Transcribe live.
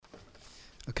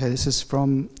Okay, this is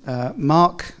from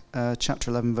Mark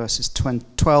chapter 11, verses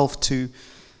 12 to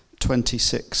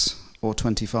 26, or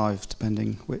 25,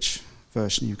 depending which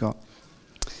version you've got.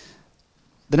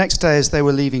 The next day, as they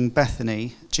were leaving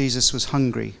Bethany, Jesus was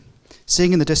hungry.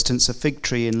 Seeing in the distance a fig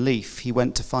tree in leaf, he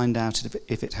went to find out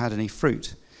if it had any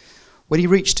fruit. When he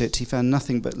reached it, he found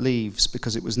nothing but leaves,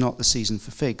 because it was not the season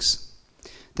for figs.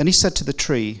 Then he said to the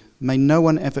tree, "May no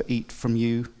one ever eat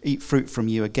fruit from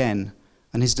you again."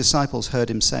 And his disciples heard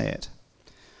him say it.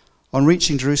 On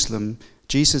reaching Jerusalem,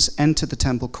 Jesus entered the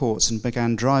temple courts and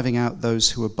began driving out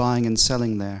those who were buying and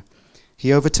selling there.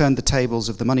 He overturned the tables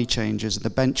of the money changers and the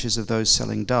benches of those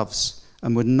selling doves,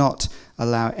 and would not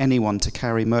allow anyone to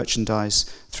carry merchandise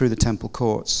through the temple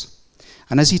courts.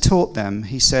 And as he taught them,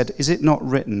 he said, "Is it not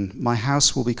written, 'My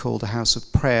house will be called a house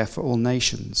of prayer for all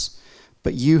nations'?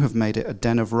 But you have made it a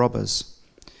den of robbers."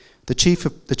 The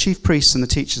chief priests and the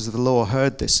teachers of the law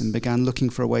heard this and began looking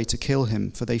for a way to kill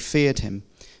him, for they feared him,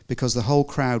 because the whole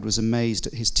crowd was amazed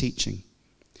at his teaching.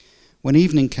 When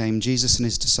evening came, Jesus and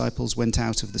his disciples went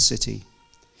out of the city.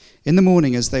 In the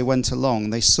morning, as they went along,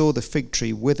 they saw the fig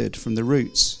tree withered from the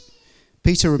roots.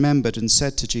 Peter remembered and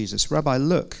said to Jesus, "Rabbi,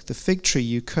 look, the fig tree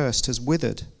you cursed has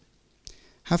withered."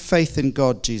 "Have faith in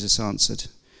God," Jesus answered.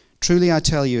 "Truly I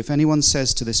tell you, if anyone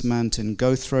says to this mountain,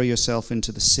 'Go throw yourself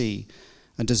into the sea,'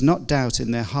 and does not doubt in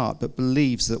their heart, but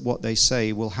believes that what they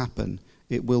say will happen,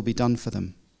 it will be done for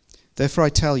them. Therefore I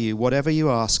tell you, whatever you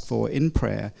ask for in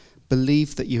prayer,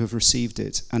 believe that you have received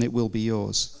it, and it will be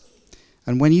yours.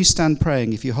 And when you stand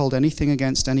praying, if you hold anything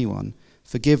against anyone,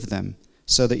 forgive them,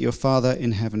 so that your Father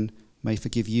in heaven may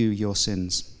forgive you your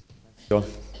sins." John,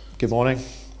 good morning.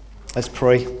 Let's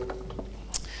pray.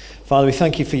 Father, we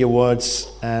thank you for your words,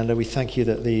 and we thank you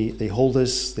that they hold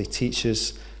us, they teach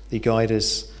us, they guide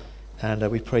us.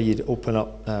 And we pray you'd open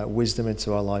up wisdom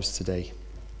into our lives today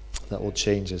that will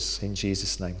change us in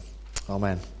Jesus' name.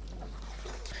 Amen.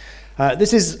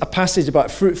 This is a passage about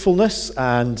fruitfulness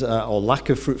and or lack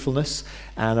of fruitfulness.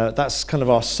 And that's kind of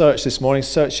our search this morning,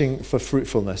 searching for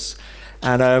fruitfulness.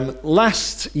 And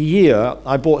last year,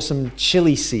 I bought some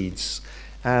chili seeds.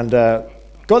 And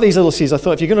got these little seeds. I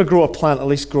thought, if you're going to grow a plant, at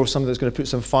least grow something that's going to put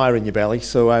some fire in your belly.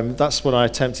 So that's what I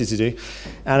attempted to do.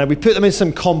 And we put them in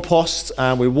some compost,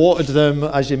 and we watered them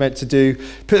as you're meant to do.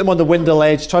 Put them on the window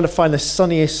ledge, trying to find the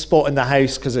sunniest spot in the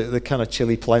house, because they're kind of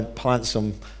chili plants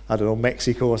from, I don't know,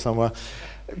 Mexico or somewhere.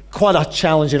 Quite a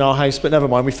challenge in our house, but never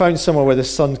mind. We found somewhere where the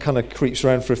sun kind of creeps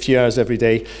around for a few hours every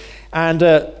day. And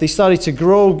they started to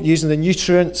grow using the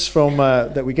nutrients from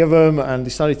that we give them, and they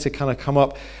started to kind of come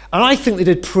up. And I think they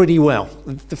did pretty well.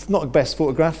 Not the best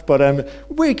photograph, but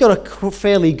we got a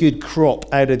fairly good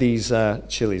crop out of these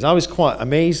chilies. I was quite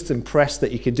amazed, impressed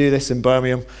that you could do this in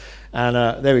Birmingham.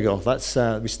 And there we go. That's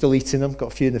we're still eating them.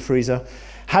 Got a few in the freezer.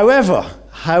 However,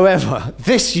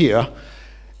 this year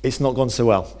it's not gone so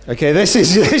well. Okay,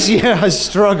 this year has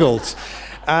struggled.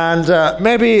 And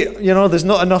maybe, there's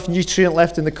not enough nutrient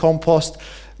left in the compost.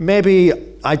 Maybe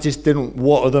I just didn't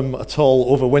water them at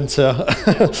all over winter.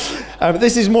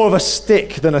 This is more of a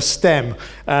stick than a stem.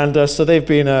 And so they've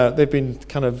been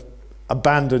kind of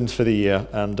abandoned for the year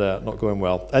and not going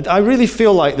well. And I really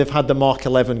feel like they've had the Mark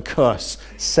 11 curse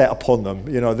set upon them,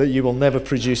 that you will never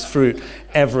produce fruit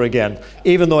ever again,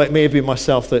 even though it may be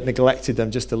myself that neglected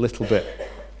them just a little bit.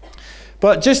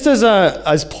 But just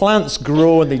as plants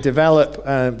grow and they develop,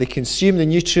 they consume the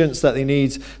nutrients that they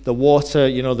need, the water,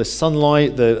 the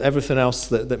sunlight, everything else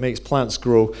that makes plants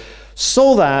grow,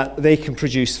 so that they can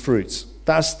produce fruit.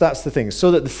 That's the thing.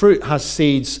 So that the fruit has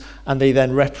seeds and they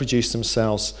then reproduce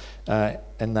themselves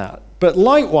in that. But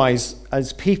likewise,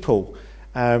 as people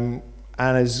and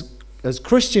as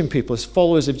Christian people, as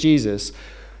followers of Jesus,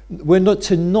 we're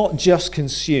not just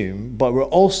consume, but we're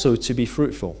also to be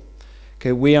fruitful.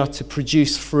 Okay, we are to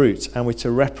produce fruit and we're to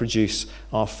reproduce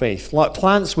our faith. Like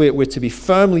plants, we're to be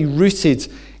firmly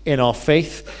rooted in our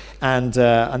faith, and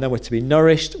then we're to be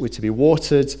nourished, we're to be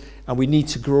watered, and we need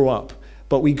to grow up.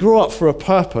 But we grow up for a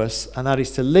purpose, and that is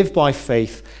to live by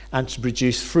faith and to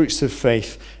produce fruits of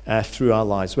faith through our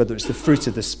lives, whether it's the fruit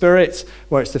of the Spirit,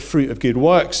 whether it's the fruit of good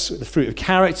works, the fruit of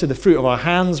character, the fruit of our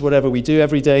hands, whatever we do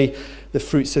every day, the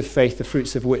fruits of faith, the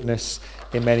fruits of witness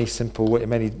in many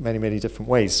different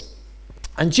ways.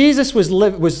 And Jesus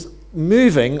was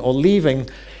moving or leaving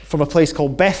from a place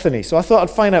called Bethany. So I thought I'd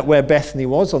find out where Bethany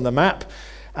was on the map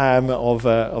of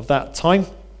that time.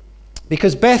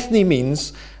 Because Bethany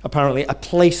means, apparently, a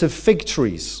place of fig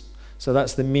trees. So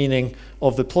that's the meaning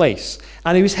of the place.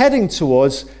 And he was heading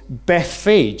towards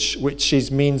Bethphage, which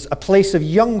means a place of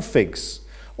young figs,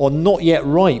 or not yet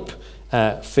ripe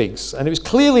figs. And it was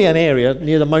clearly an area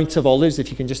near the Mount of Olives, if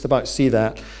you can just about see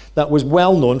that was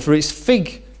well known for its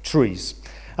fig trees.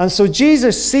 And so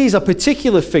Jesus sees a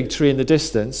particular fig tree in the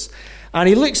distance, and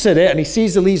he looks at it and he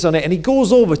sees the leaves on it, and he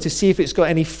goes over to see if it's got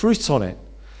any fruit on it.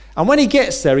 And when he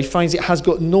gets there, he finds it has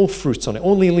got no fruit on it,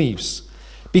 only leaves,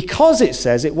 because it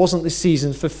says it wasn't the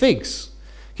season for figs.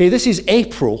 Okay, this is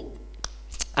April,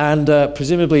 and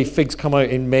presumably figs come out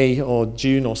in May or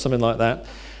June or something like that.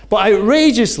 But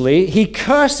outrageously, he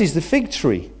curses the fig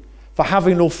tree for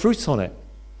having no fruit on it.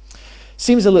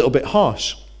 Seems a little bit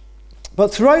harsh.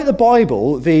 But throughout the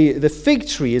Bible, the fig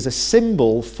tree is a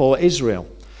symbol for Israel.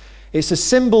 It's a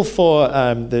symbol for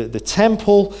the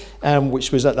temple,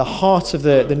 which was at the heart of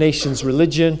the nation's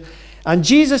religion. And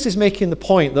Jesus is making the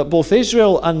point that both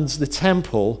Israel and the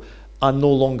temple are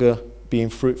no longer being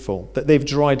fruitful, that they've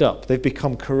dried up, they've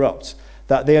become corrupt,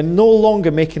 that they are no longer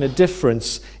making a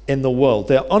difference in the world.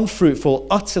 They're unfruitful,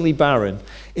 utterly barren.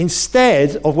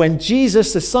 Instead of when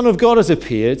Jesus, the Son of God, has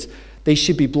appeared, they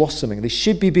should be blossoming. They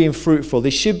should be being fruitful.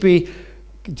 They should be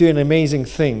doing amazing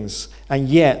things, and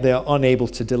yet they are unable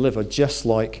to deliver, just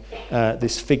like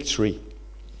this fig tree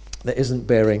that isn't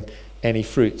bearing any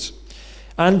fruit.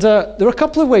 And there are a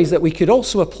couple of ways that we could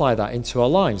also apply that into our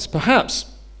lives. Perhaps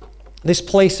this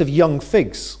place of young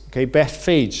figs, okay,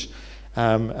 Bethphage,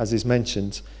 as is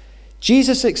mentioned.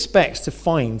 Jesus expects to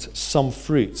find some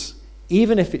fruit,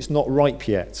 even if it's not ripe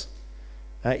yet,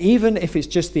 even if it's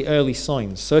just the early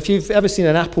signs. So if you've ever seen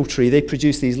an apple tree, they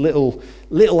produce these little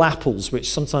apples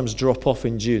which sometimes drop off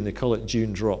in June. They call it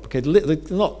June drop. Okay,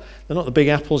 they're not the big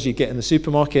apples you get in the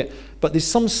supermarket, but there's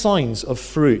some signs of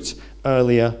fruit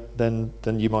earlier than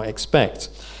you might expect.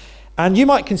 And you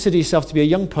might consider yourself to be a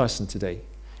young person today.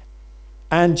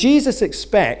 And Jesus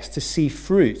expects to see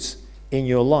fruit in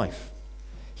your life.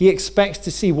 He expects to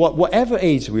see whatever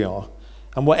age we are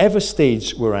and whatever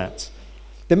stage we're at.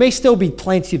 There may still be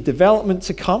plenty of development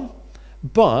to come,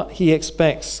 but he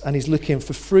expects and he's looking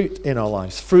for fruit in our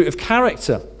lives, fruit of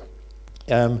character.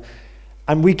 And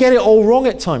we get it all wrong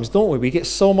at times, don't we? We get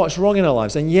so much wrong in our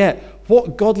lives. And yet,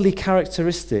 what godly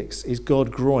characteristics is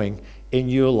God growing in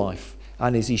your life,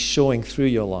 and is he showing through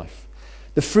your life?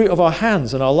 The fruit of our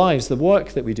hands and our lives, the work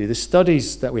that we do, the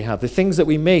studies that we have, the things that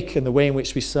we make, and the way in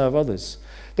which we serve others,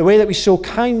 the way that we show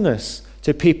kindness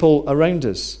to people around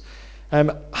us,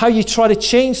 how you try to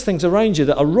change things around you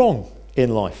that are wrong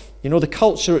in life. You know, the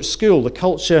culture at school, the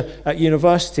culture at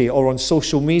university, or on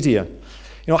social media.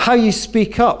 You know, how you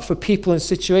speak up for people in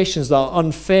situations that are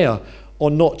unfair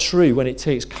or not true when it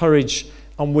takes courage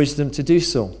and wisdom to do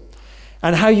so.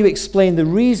 And how you explain the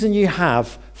reason you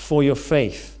have for your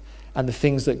faith and the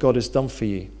things that God has done for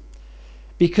you.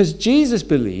 Because Jesus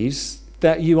believes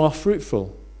that you are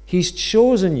fruitful. He's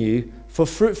chosen you for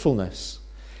fruitfulness.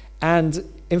 And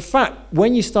in fact,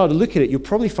 when you start to look at it, you'll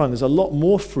probably find there's a lot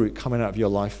more fruit coming out of your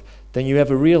life than you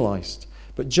ever realized.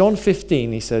 But John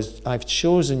 15, he says, I've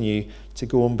chosen you to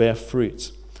go and bear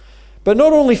fruit. But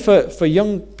not only for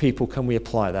young people can we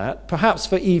apply that, perhaps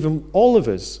for even all of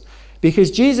us.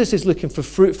 Because Jesus is looking for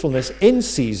fruitfulness in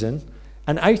season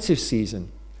and out of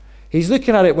season. He's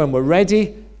looking at it when we're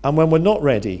ready and when we're not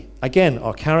ready. Again,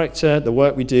 our character, the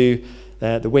work we do,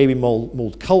 the way we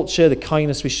mold culture, the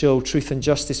kindness we show, truth and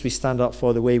justice we stand up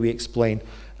for, the way we explain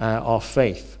our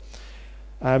faith.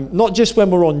 Not just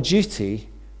when we're on duty,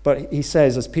 but he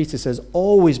says, as Peter says,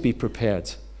 always be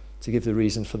prepared to give the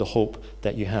reason for the hope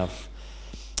that you have.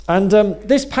 And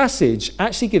this passage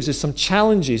actually gives us some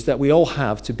challenges that we all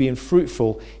have to being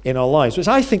fruitful in our lives, which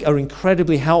I think are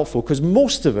incredibly helpful, because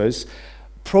most of us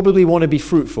probably want to be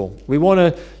fruitful. We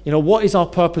want to, what is our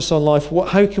purpose on life?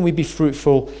 How can we be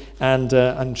fruitful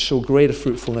and show greater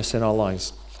fruitfulness in our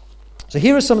lives? So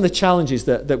here are some of the challenges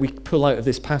that we pull out of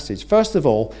this passage. First of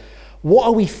all, what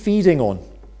are we feeding on?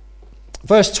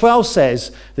 Verse 12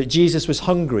 says that Jesus was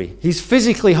hungry. He's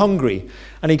physically hungry,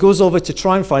 and he goes over to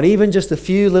try and find even just a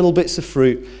few little bits of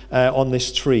fruit on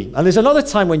this tree. And there's another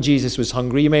time when Jesus was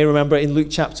hungry. You may remember in Luke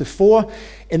chapter 4,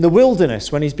 in the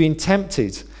wilderness, when he's been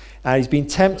tempted. He's been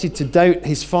tempted to doubt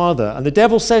his Father. And the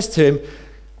devil says to him,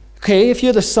 okay, if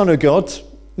you're the Son of God,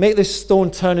 make this stone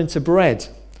turn into bread.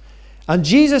 And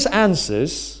Jesus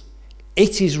answers,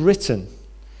 it is written.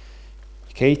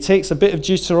 Okay, he takes a bit of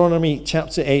Deuteronomy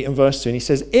chapter 8 and verse 2, and he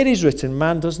says, it is written,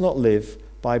 man does not live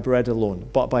by bread alone,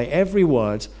 but by every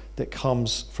word that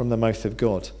comes from the mouth of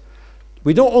God.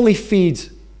 We don't only feed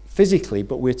physically,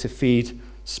 but we're to feed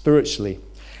spiritually.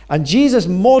 And Jesus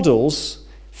models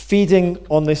feeding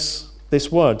on this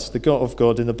word, the God of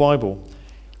God in the Bible.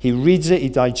 He reads it, he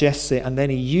digests it, and then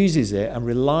he uses it and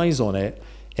relies on it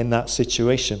in that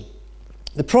situation.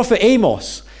 The prophet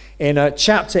Amos, in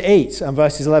chapter 8 and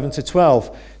verses 11 to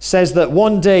 12 says that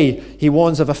one day he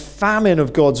warns of a famine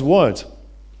of God's word.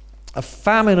 A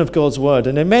famine of God's word.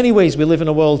 And in many ways we live in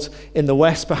a world in the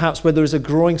West perhaps where there is a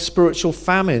growing spiritual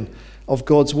famine of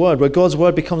God's word, where God's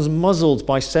word becomes muzzled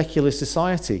by secular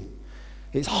society.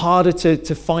 It's harder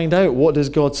to find out what does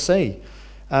God say.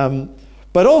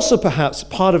 But also perhaps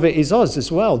part of it is us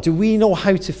as well. Do we know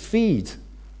how to feed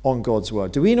on God's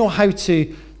word? Do we know how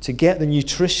to get the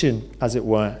nutrition, as it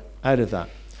were, out of that?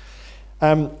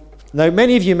 Now,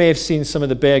 many of you may have seen some of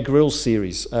the Bear Grylls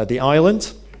series, The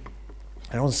Island.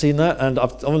 Anyone seen that? And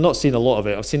I've not seen a lot of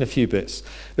it. I've seen a few bits.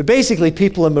 But basically,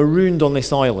 people are marooned on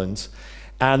this island,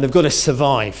 and they've got to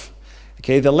survive.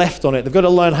 Okay, they're left on it. They've got to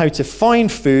learn how to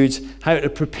find food, how to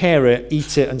prepare it,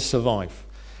 eat it, and survive.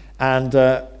 And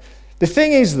the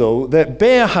thing is, though, that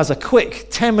Bear has a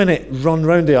quick 10-minute run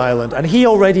around the island, and he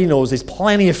already knows there's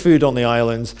plenty of food on the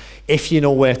island if you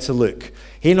know where to look.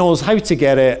 He knows how to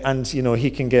get it, and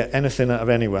he can get anything out of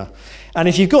anywhere. And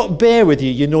if you've got Bear with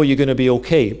you, you know you're going to be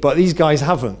okay. But these guys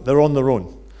haven't. They're on their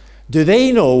own. Do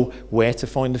they know where to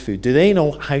find the food? Do they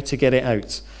know how to get it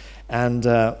out? And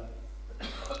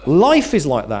life is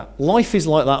like that. Life is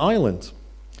like that island.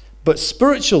 But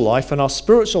spiritual life and our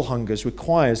spiritual hungers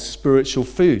requires spiritual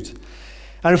food.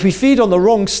 And if we feed on the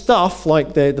wrong stuff,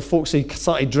 like the folks who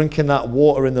started drinking that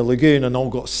water in the lagoon and all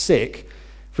got sick,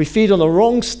 if we feed on the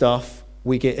wrong stuff,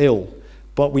 we get ill.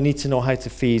 But we need to know how to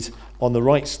feed on the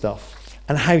right stuff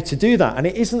and how to do that. And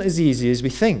it isn't as easy as we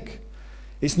think.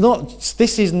 This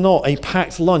is not a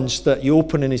packed lunch that you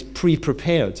open and is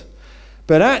pre-prepared.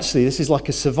 But actually, this is like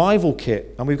a survival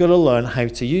kit, and we've got to learn how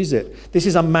to use it. This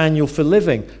is a manual for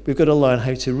living. We've got to learn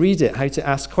how to read it, how to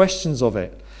ask questions of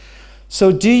it.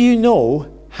 So do you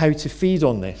know how to feed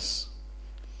on this?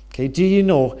 Okay, do you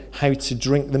know how to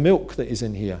drink the milk that is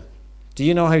in here? Do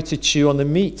you know how to chew on the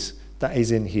meat that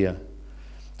is in here?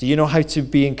 Do you know how to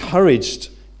be encouraged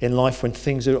in life when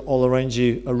things are all around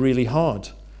you are really hard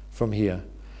from here?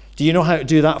 Do you know how to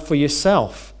do that for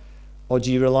yourself? Or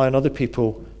do you rely on other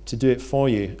people to do it for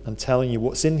you and telling you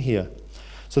what's in here?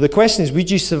 So the question is, would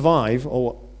you survive,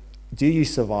 or do you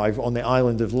survive on the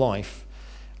island of life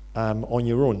on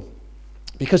your own?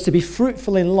 Because to be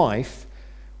fruitful in life,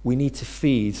 we need to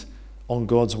feed on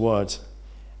God's word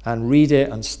and read it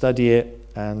and study it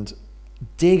and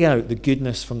dig out the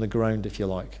goodness from the ground, if you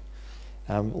like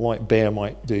Bear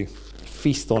might do.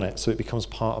 Feast on it so it becomes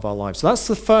part of our lives. So that's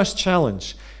the first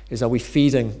challenge, is are we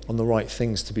feeding on the right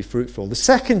things to be fruitful? The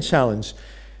second challenge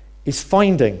is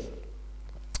finding.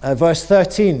 Verse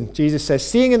 13, Jesus says,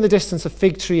 seeing in the distance a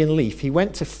fig tree and leaf, he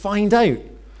went to find out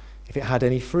if it had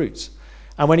any fruit.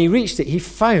 And when he reached it, he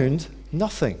found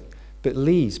nothing but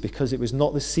leaves, because it was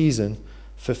not the season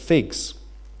for figs.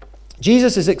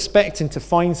 Jesus is expecting to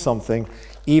find something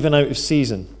even out of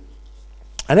season.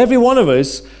 And every one of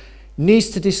us needs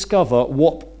to discover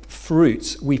what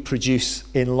fruit we produce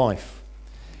in life.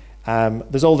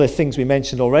 There's all the things we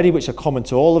mentioned already, which are common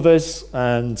to all of us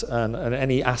and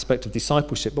any aspect of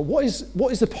discipleship. But what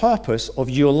is the purpose of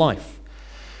your life?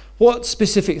 What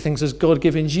specific things has God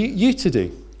given you to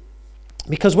do?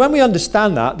 Because when we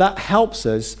understand that helps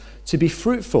us to be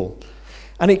fruitful.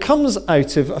 And it comes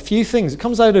out of a few things. It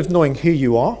comes out of knowing who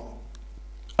you are,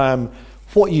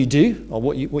 what you do, or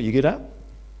what you're good at,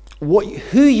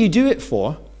 who you do it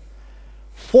for,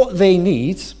 what they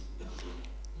need,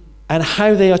 and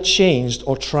how they are changed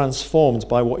or transformed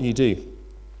by what you do.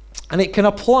 And it can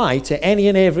apply to any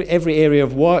and every area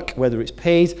of work, whether it's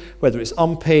paid, whether it's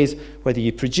unpaid, whether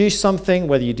you produce something,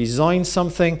 whether you design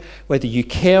something, whether you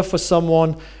care for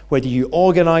someone, whether you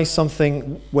organize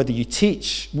something, whether you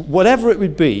teach, whatever it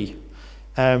would be,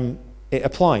 it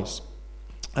applies.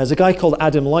 There's a guy called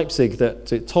Adam Leipzig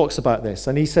that talks about this,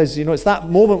 and he says, it's that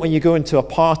moment when you go into a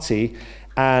party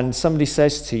and somebody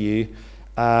says to you,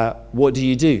 what do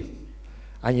you do?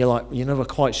 And you're never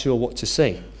quite sure what to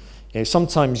say.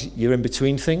 Sometimes you're in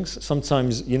between things.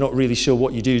 Sometimes you're not really sure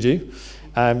what you do.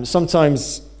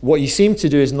 Sometimes what you seem to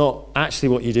do is not actually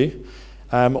what you do.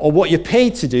 Or what you're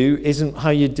paid to do isn't how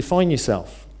you define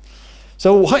yourself.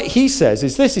 So what he says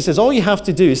is this. He says, all you have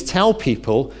to do is tell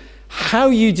people how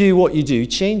you do what you do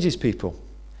changes people.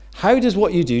 How does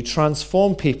what you do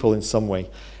transform people in some way?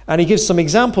 And he gives some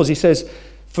examples. He says,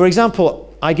 for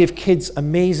example, I give kids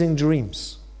amazing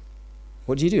dreams.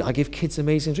 What do? I give kids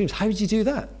amazing dreams. How do you do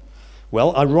that?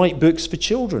 Well, I write books for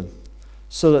children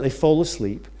so that they fall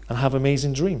asleep and have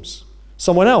amazing dreams.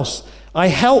 Someone else, I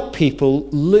help people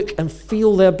look and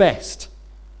feel their best.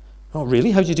 Oh,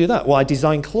 really? How do you do that? Well, I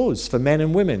design clothes for men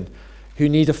and women who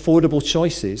need affordable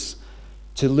choices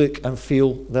to look and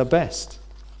feel their best.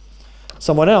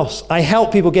 Someone else, I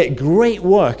help people get great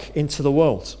work into the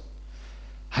world.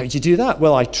 How do you do that?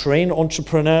 Well, I train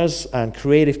entrepreneurs and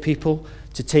creative people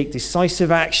to take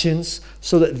decisive actions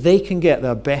so that they can get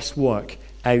their best work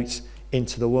out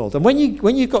into the world. And when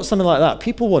you've got something like that,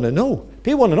 people want to know.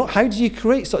 People want to know, how do you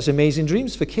create such amazing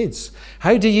dreams for kids?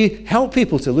 How do you help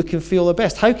people to look and feel their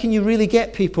best? How can you really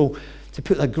get people to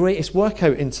put their greatest work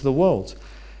out into the world?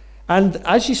 And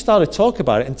as you start to talk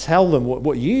about it and tell them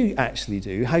what you actually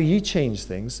do, how you change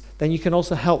things, then you can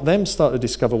also help them start to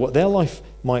discover what their life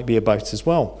might be about as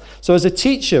well. So as a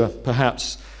teacher,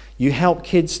 perhaps, you help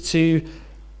kids to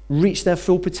reach their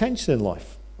full potential in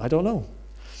life. I don't know.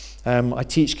 I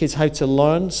teach kids how to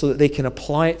learn so that they can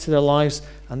apply it to their lives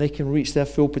and they can reach their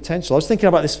full potential. I was thinking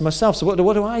about this for myself. So what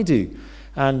do I do?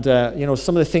 And,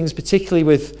 some of the things, particularly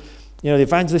with, the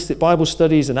evangelistic Bible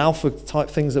studies and alpha type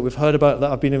things that we've heard about that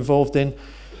I've been involved in.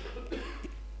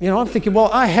 I'm thinking,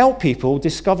 well, I help people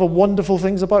discover wonderful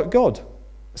things about God.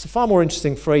 It's a far more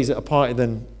interesting phrase at a party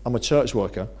than I'm a church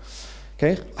worker.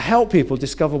 Okay? I help people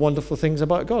discover wonderful things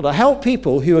about God. I help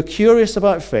people who are curious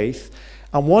about faith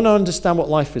and want to understand what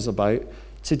life is about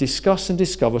to discuss and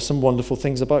discover some wonderful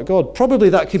things about God. Probably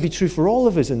that could be true for all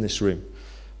of us in this room.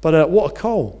 But what a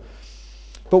call.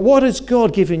 But what has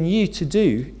God given you to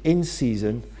do in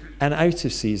season and out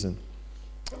of season?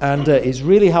 And it's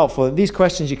really helpful. These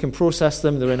questions, you can process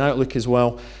them. They're in Outlook as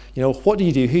well. What do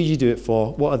you do? Who do you do it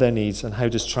for? What are their needs? And how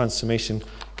does transformation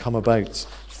come about?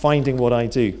 Finding what I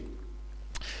do.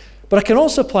 But I can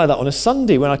also apply that on a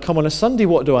Sunday. When I come on a Sunday,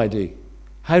 what do I do?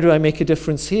 How do I make a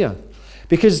difference here?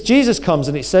 Because Jesus comes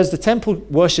and it says the temple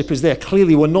worship is there.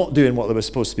 Clearly, we're not doing what they were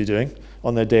supposed to be doing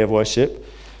on their day of worship.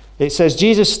 It says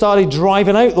Jesus started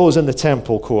driving out those in the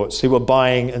temple courts who were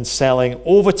buying and selling,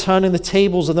 overturning the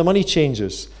tables of the money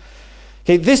changers.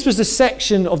 Okay, this was the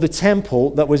section of the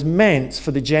temple that was meant for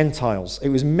the Gentiles. It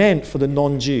was meant for the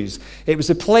non-Jews. It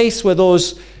was a place where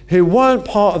those who weren't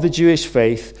part of the Jewish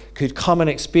faith could come and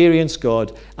experience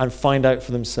God and find out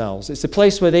for themselves. It's a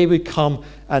place where they would come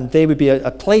and they would be a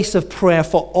place of prayer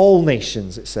for all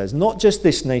nations, it says. Not just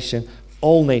this nation,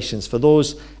 all nations, for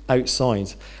those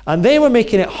outside. And they were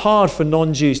making it hard for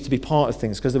non-Jews to be part of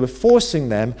things because they were forcing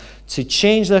them to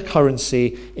change their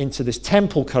currency into this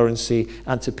temple currency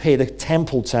and to pay the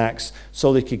temple tax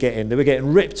so they could get in. They were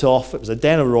getting ripped off. It was a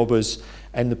den of robbers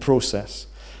in the process.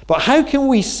 But how can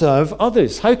we serve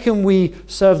others? How can we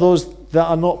serve those that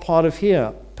are not part of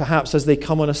here, perhaps as they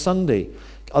come on a Sunday?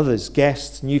 Others,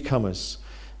 guests, newcomers.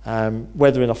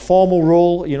 Whether in a formal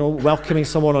role, welcoming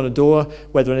someone on a door,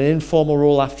 whether in an informal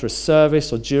role after a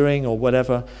service or during or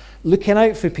whatever, looking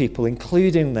out for people,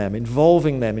 including them,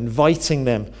 involving them, inviting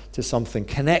them to something,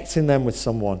 connecting them with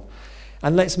someone.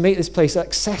 And let's make this place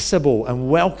accessible and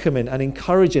welcoming and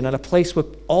encouraging and a place where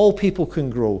all people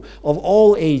can grow, of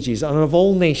all ages and of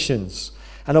all nations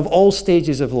and of all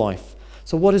stages of life.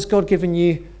 So what has God given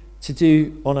you to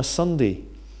do on a Sunday?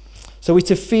 So we're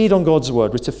to feed on God's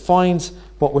word. We're to find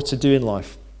what we're to do in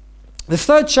life. The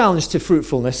third challenge to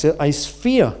fruitfulness is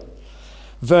fear.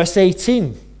 Verse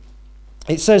 18.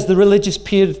 It says the religious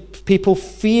people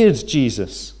feared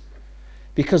Jesus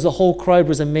because the whole crowd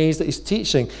was amazed at his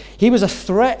teaching. He was a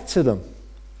threat to them.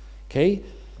 Okay?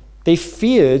 They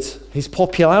feared his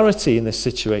popularity in this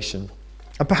situation.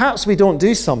 And perhaps we don't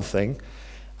do something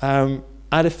out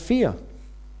of fear.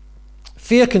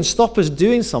 Fear can stop us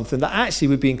doing something that actually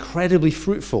would be incredibly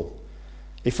fruitful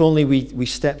if only we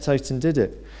stepped out and did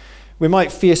it. We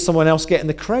might fear someone else getting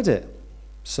the credit.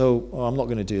 So, I'm not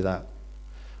going to do that.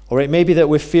 Or it may be that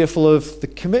we're fearful of the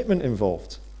commitment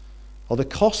involved or the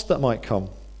cost that might come.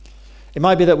 It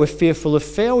might be that we're fearful of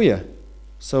failure.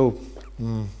 So,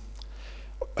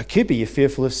 it could be you're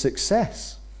fearful of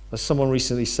success. As someone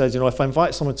recently said, if I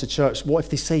invite someone to church, what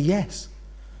if they say yes?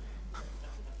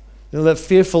 They're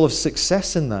fearful of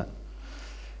success in that.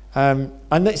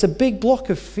 And it's a big block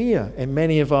of fear in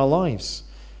many of our lives.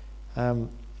 And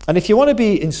if you want to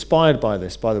be inspired by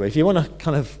this, by the way, if you want to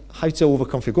kind of how to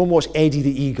overcome fear, go and watch Eddie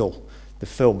the Eagle, the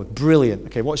film. Brilliant.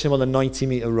 Okay, watch him on the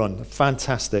 90-meter run.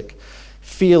 Fantastic.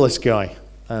 Fearless guy.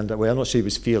 And I'm not sure he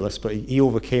was fearless, but he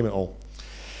overcame it all.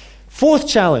 Fourth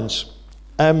challenge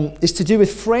is to do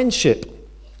with friendship.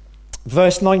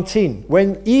 Verse 19.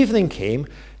 When evening came,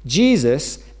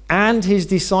 Jesus and his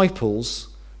disciples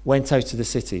went out to the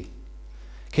city.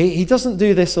 Okay, he doesn't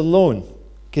do this alone,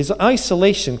 because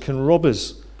isolation can rob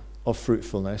us of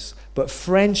fruitfulness, but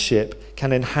friendship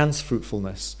can enhance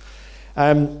fruitfulness.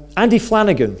 Andy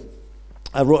Flanagan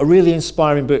wrote a really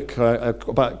inspiring book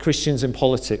about Christians in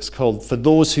politics called For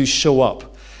Those Who Show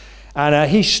Up. And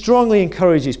he strongly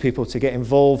encourages people to get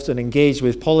involved and engage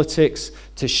with politics,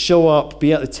 to show up,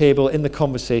 be at the table, in the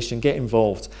conversation, get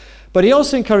involved. But he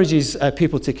also encourages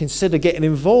people to consider getting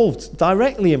involved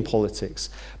directly in politics.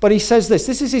 But he says this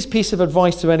is his piece of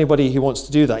advice to anybody who wants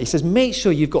to do that. He says, make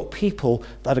sure you've got people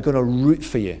that are going to root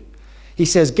for you. He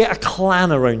says, get a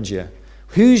clan around you.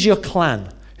 Who's your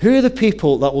clan? Who are the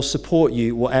people that will support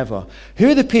you, whatever? Who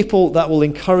are the people that will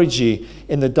encourage you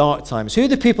in the dark times? Who are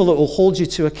the people that will hold you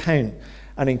to account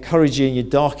and encourage you in your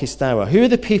darkest hour? Who are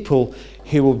the people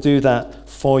who will do that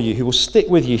for you, who will stick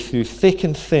with you through thick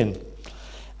and thin?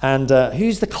 And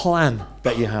who's the clan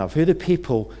that you have? Who are the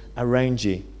people around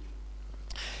you?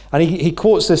 And he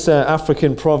quotes this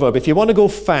African proverb, if you want to go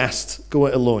fast, go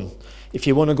it alone. If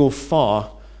you want to go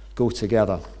far, go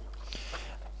together.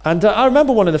 And I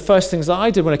remember one of the first things that I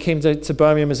did when I came to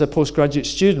Birmingham as a postgraduate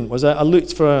student was I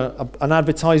looked for an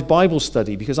advertised Bible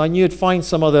study because I knew I'd find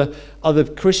some other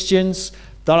Christians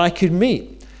that I could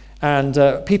meet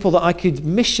and people that I could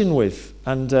mission with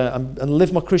and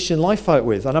live my Christian life out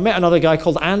with. And I met another guy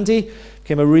called Andy,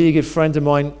 became a really good friend of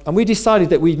mine, and we decided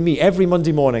that we'd meet every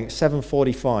Monday morning at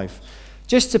 7:45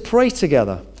 just to pray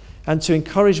together and to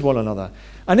encourage one another.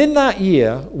 And in that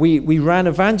year, we ran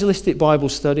evangelistic Bible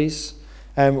studies.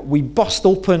 We bust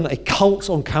open a cult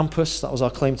on campus. That was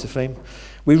our claim to fame.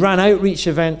 We ran outreach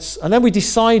events, and then we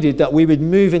decided that we would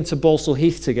move into Balsall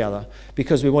Heath together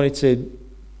because we wanted to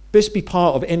just be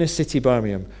part of inner city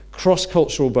Birmingham,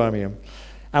 cross-cultural Birmingham.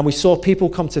 And we saw people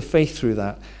come to faith through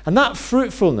that. And that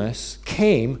fruitfulness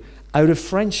came out of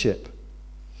friendship.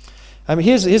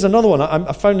 Here's another one.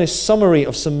 I found this summary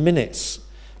of some minutes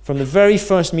from the very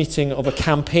first meeting of a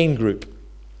campaign group.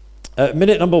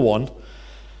 Minute number 1.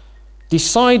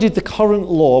 Decided the current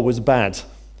law was bad.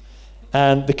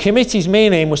 And the committee's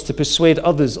main aim was to persuade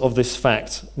others of this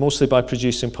fact, mostly by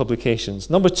producing publications.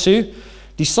 Number 2,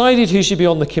 decided who should be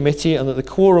on the committee and that the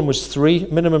quorum was 3,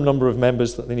 minimum number of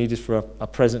members that they needed for a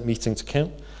present meeting to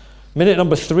count. Minute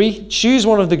number 3, chose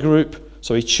one of the group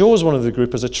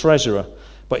as a treasurer,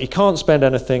 but he can't spend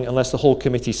anything unless the whole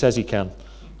committee says he can.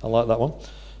 I like that one.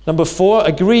 Number 4,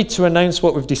 agreed to announce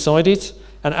what we've decided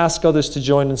and ask others to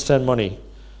join and send money.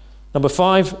 Number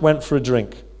 5, went for a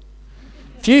drink.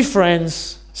 Few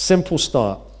friends, simple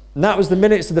start. And that was the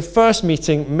minutes of the first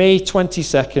meeting, May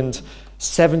 22nd,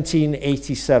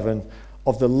 1787,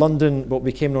 of the London, what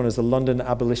became known as the London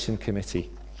Abolition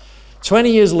Committee.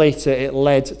 20 years later, it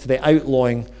led to the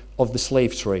outlawing of the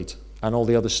slave trade and all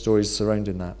the other stories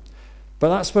surrounding that. But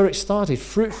that's where it started.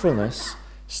 Fruitfulness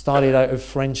started out of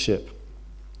friendship.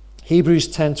 Hebrews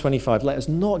 10:25, let us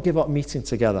not give up meeting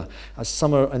together, as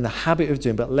some are in the habit of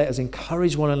doing, but let us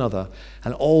encourage one another,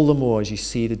 and all the more as you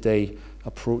see the day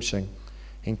approaching,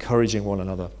 encouraging one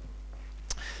another.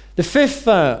 The fifth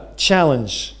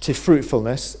challenge to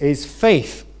fruitfulness is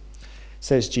faith,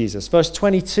 says Jesus. Verse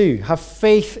 22, have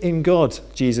faith in God,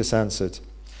 Jesus answered.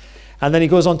 And then he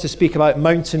goes on to speak about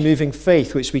mountain-moving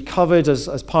faith, which we covered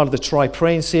as part of the Try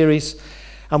Praying series.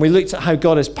 And we looked at how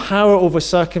God has power over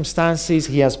circumstances,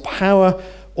 he has power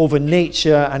over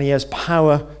nature, and he has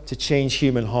power to change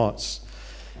human hearts.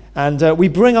 And we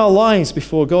bring our lives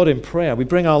before God in prayer. We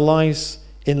bring our lives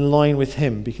in line with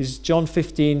him, because John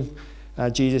 15,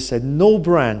 Jesus said, no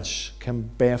branch can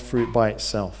bear fruit by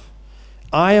itself.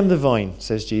 I am the vine,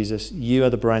 says Jesus, you are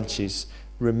the branches.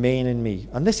 Remain in me.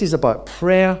 And this is about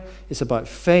prayer, it's about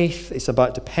faith, it's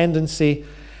about dependency,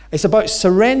 it's about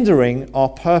surrendering our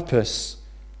purpose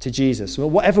to Jesus. Well,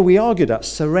 whatever we are good at,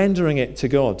 surrendering it to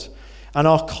God, and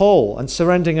our call, and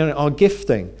surrendering our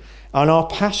gifting, and our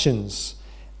passions,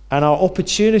 and our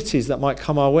opportunities that might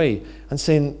come our way, and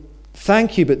saying,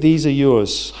 thank you, but these are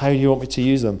yours. How do you want me to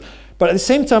use them? But at the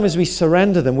same time as we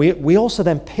surrender them, we also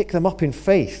then pick them up in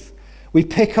faith. We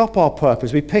pick up our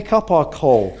purpose, we pick up our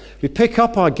call, we pick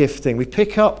up our gifting, we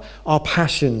pick up our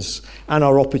passions and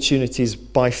our opportunities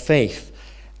by faith,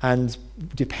 and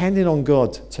depending on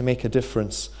God to make a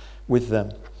difference with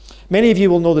them. Many of you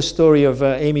will know the story of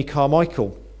Amy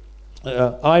Carmichael,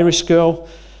 Irish girl.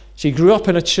 She grew up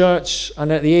in a church,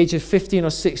 and at the age of 15 or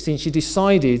 16, she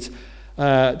decided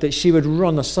that she would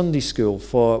run a Sunday school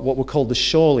for what were called the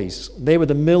Shawleys. They were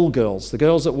the mill girls, the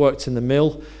girls that worked in the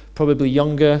mill, probably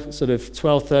younger, sort of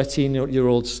 12,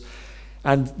 13-year-olds,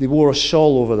 and they wore a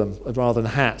shawl over them rather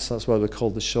than hats. That's why they're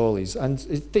called the Shawleys. And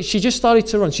she just started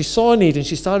to run. She saw a need, and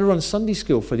she started to run Sunday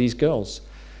school for these girls.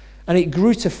 And it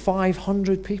grew to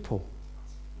 500 people.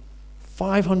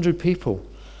 500 people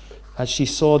as she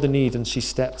saw the need and she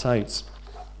stepped out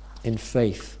in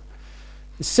faith.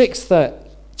 The sixth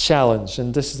challenge,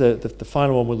 and this is the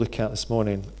final one we'll look at this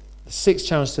morning, the sixth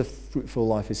challenge to a fruitful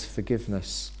life is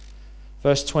forgiveness.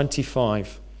 Verse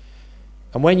 25,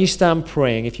 And when you stand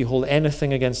praying, if you hold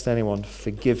anything against anyone,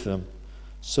 forgive them,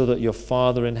 so that your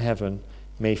Father in heaven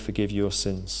may forgive your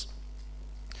sins.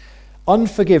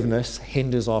 Unforgiveness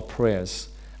hinders our prayers,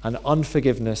 and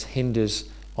unforgiveness hinders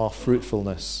our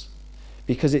fruitfulness,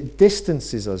 because it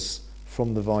distances us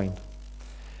from the vine.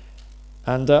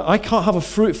 And I can't have a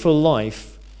fruitful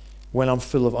life when I'm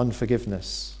full of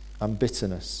unforgiveness and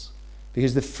bitterness,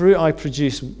 because the fruit I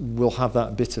produce will have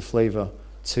that bitter flavor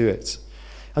to it.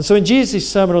 And so in Jesus'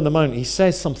 Sermon on the Mount, he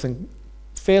says something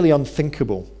fairly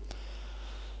unthinkable.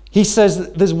 He says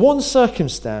that there's one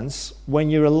circumstance when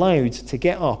you're allowed to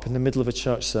get up in the middle of a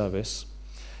church service,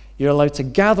 you're allowed to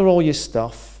gather all your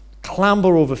stuff,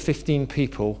 clamber over 15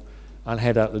 people, and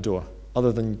head out the door,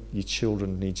 other than your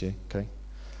children need you, okay?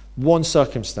 One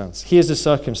circumstance. Here's the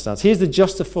circumstance. Here's the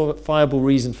justifiable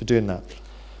reason for doing that.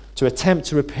 To attempt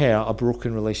to repair a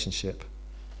broken relationship.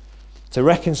 To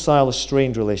reconcile a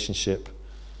strained relationship.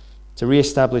 To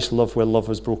re-establish love where love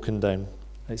was broken down.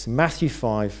 It's Matthew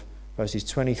 5, verses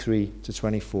 23 to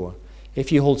 24.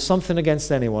 If you hold something against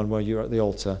anyone while you're at the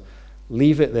altar,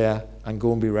 leave it there and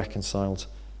go and be reconciled.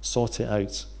 Sort it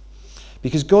out.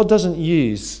 Because God doesn't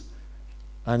use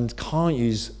and can't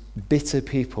use bitter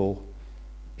people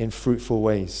in fruitful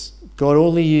ways. God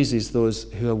only uses those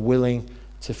who are willing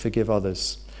to forgive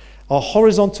others. Our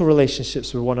horizontal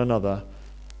relationships with one another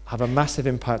have a massive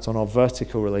impact on our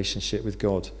vertical relationship with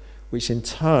God, which in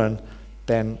turn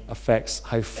then affects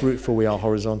how fruitful we are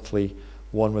horizontally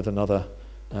one with another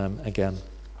again.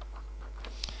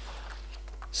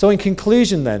 So in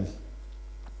conclusion then,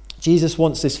 Jesus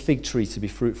wants this fig tree to be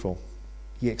fruitful.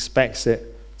 He expects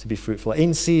it to be fruitful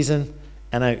in season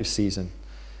and out of season.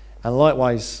 And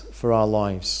likewise for our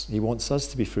lives, he wants us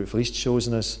to be fruitful. He's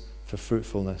chosen us for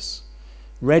fruitfulness,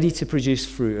 ready to produce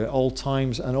fruit at all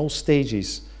times and all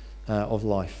stages of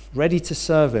life, ready to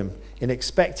serve him in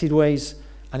expected ways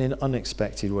and in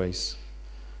unexpected ways.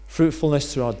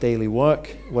 Fruitfulness through our daily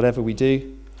work, whatever we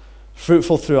do,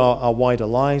 fruitful through our wider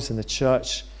lives in the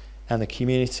church and the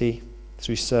community,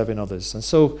 through serving others. And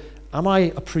so, am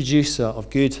I a producer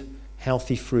of good,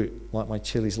 healthy fruit like my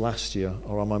chilies last year,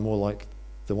 or am I more like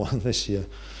the one this year?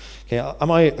 Okay,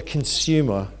 am I a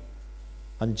consumer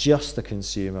and just a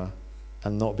consumer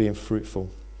and not being fruitful?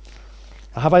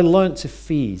 Have I learned to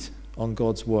feed on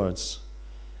God's words?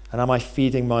 And am I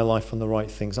feeding my life on the right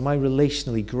things? Am I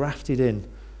relationally grafted in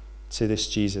to this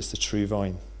Jesus, the true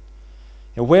vine?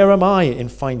 Where am I in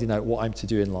finding out what I'm to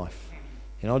do in life?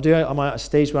 Am I at a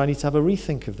stage where I need to have a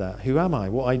rethink of that? Who am I?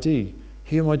 What I do?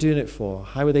 Who am I doing it for?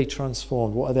 How are they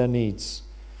transformed? What are their needs?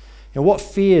 What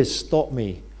fears stop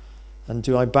me and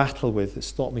do I battle with that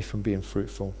stop me from being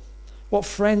fruitful? What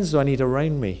friends do I need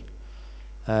around me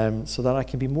so that I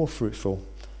can be more fruitful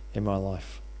in my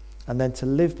life? And then to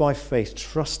live by faith,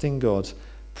 trusting God,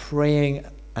 praying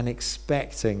and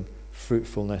expecting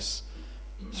fruitfulness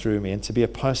through me, and to be a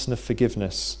person of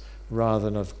forgiveness rather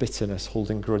than of bitterness,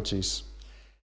 holding grudges.